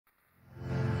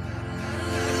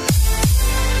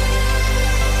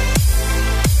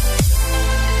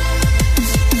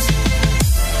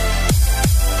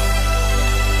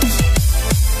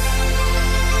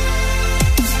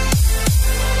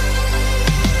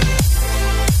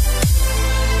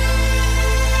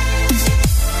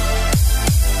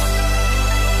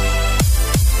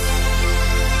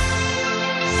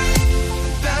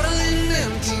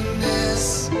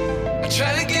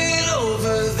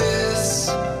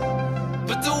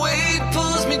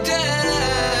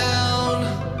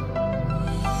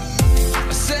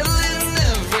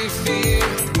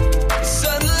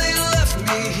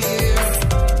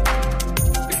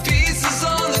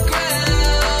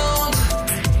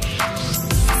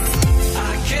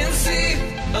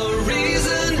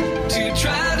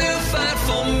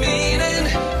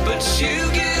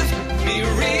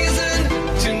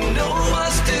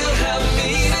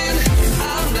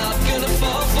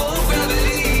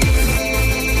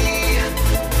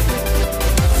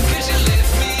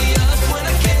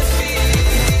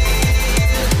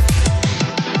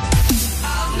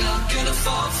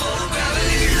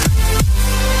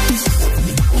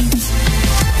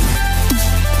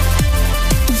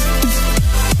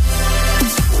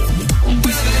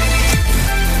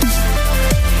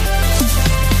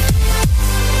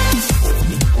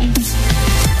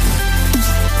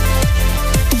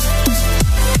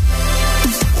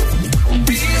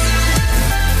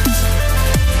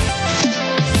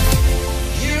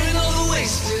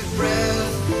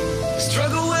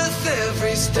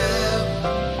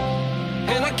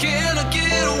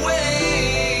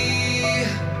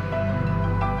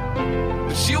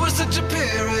you were such a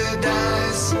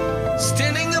paradise,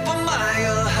 standing up a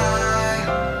mile high.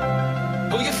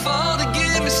 Oh, you fall to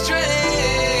give me strength.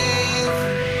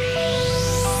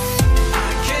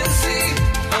 I can see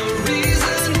a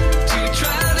reason to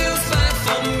try to fight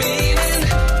for meaning,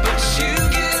 but you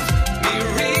give me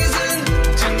reason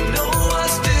to know I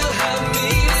still have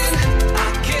meaning. I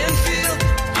can feel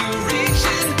you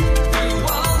reaching through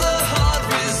all the hard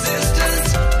resistance.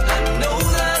 I know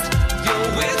that you're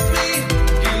with me.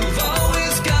 You've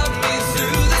always got me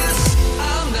through this.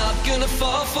 I'm not gonna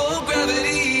fall for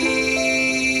gravity,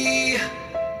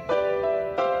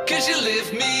 'cause you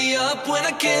lift me up when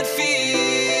I can't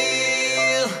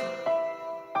feel.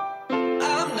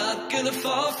 I'm not gonna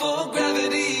fall for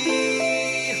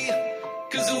gravity,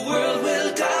 'cause the world will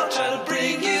doubt, try to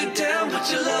bring you down, but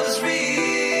your love is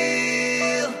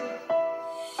real.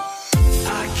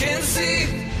 I can see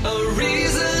a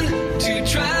reason to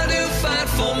try to fight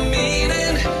for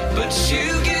meaning, but you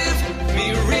give me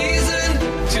reason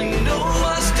to know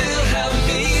I still have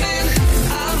meaning.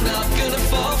 I'm not gonna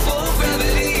fall for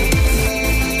gravity,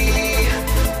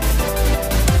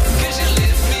 'cause you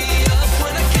lift me up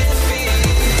when I can't feel.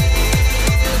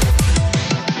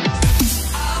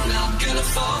 I'm not gonna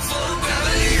fall for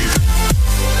gravity.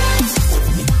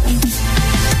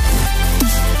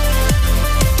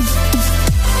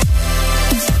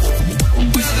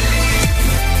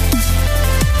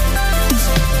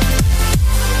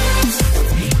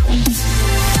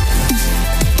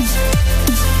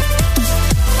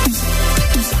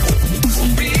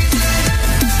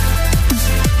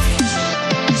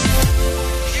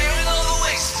 Hearing all the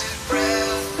wasted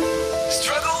breath,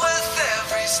 struggle with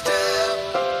every step,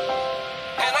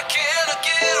 and I cannot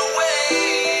get away.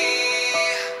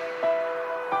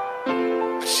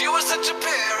 But you were such a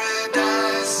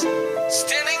paradise,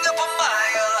 standing up a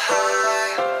mile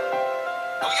high.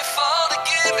 Oh, you fall to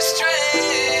give me strength.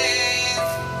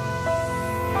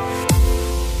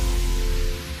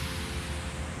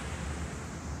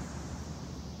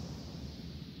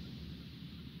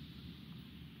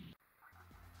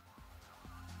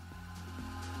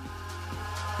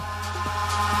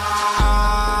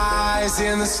 Eyes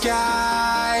in the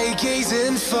sky,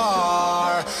 gazing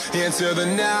far into the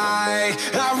night.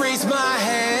 I raise my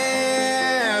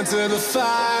hand to the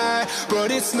fire,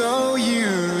 but it's no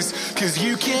use, 'cause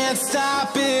you can't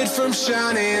stop it from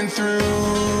shining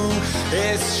through.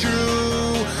 It's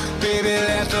true, baby,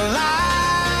 let the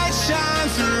light shine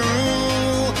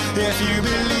through. If you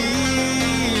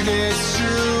believe it's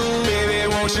true, baby,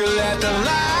 won't you let the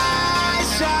light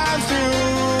shine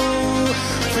through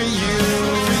for you,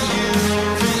 for you,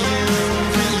 for you,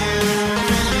 for you, for you,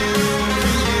 for you, for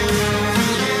you,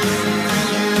 for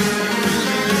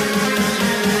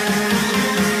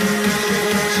you,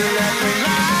 won't you let the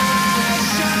light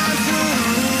shine through?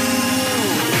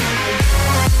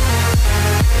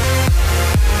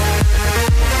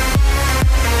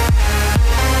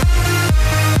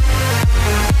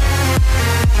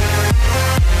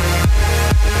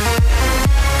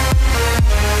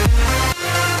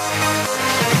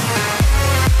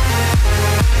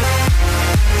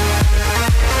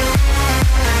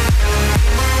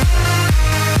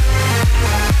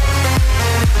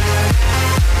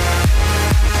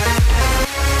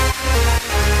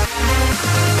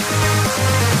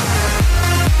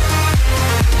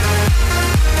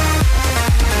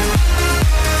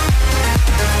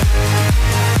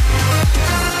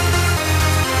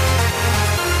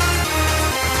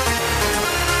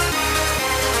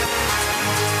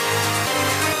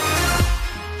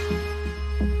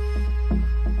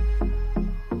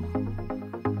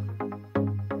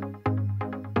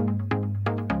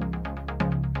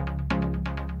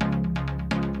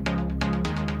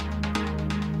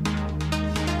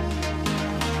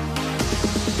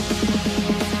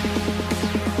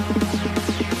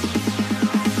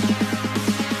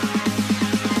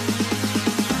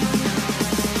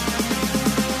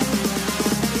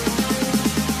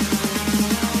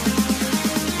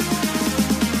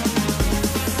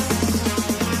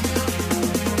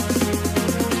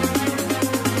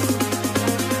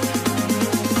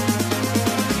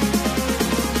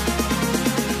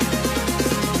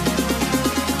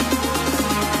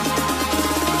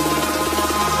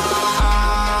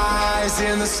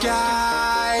 In the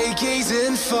sky,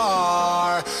 gazing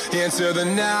far into the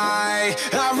night.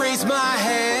 I raise my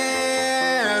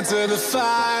hand to the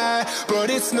fire, but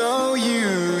it's no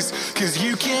use, 'cause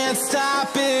you can't stop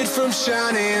it from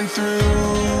shining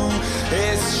through.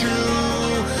 It's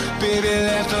true, baby,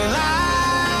 let the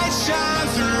light shine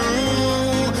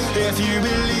through. If you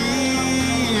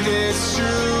believe it's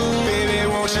true, baby,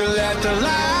 won't you let the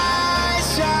light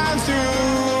shine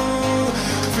through.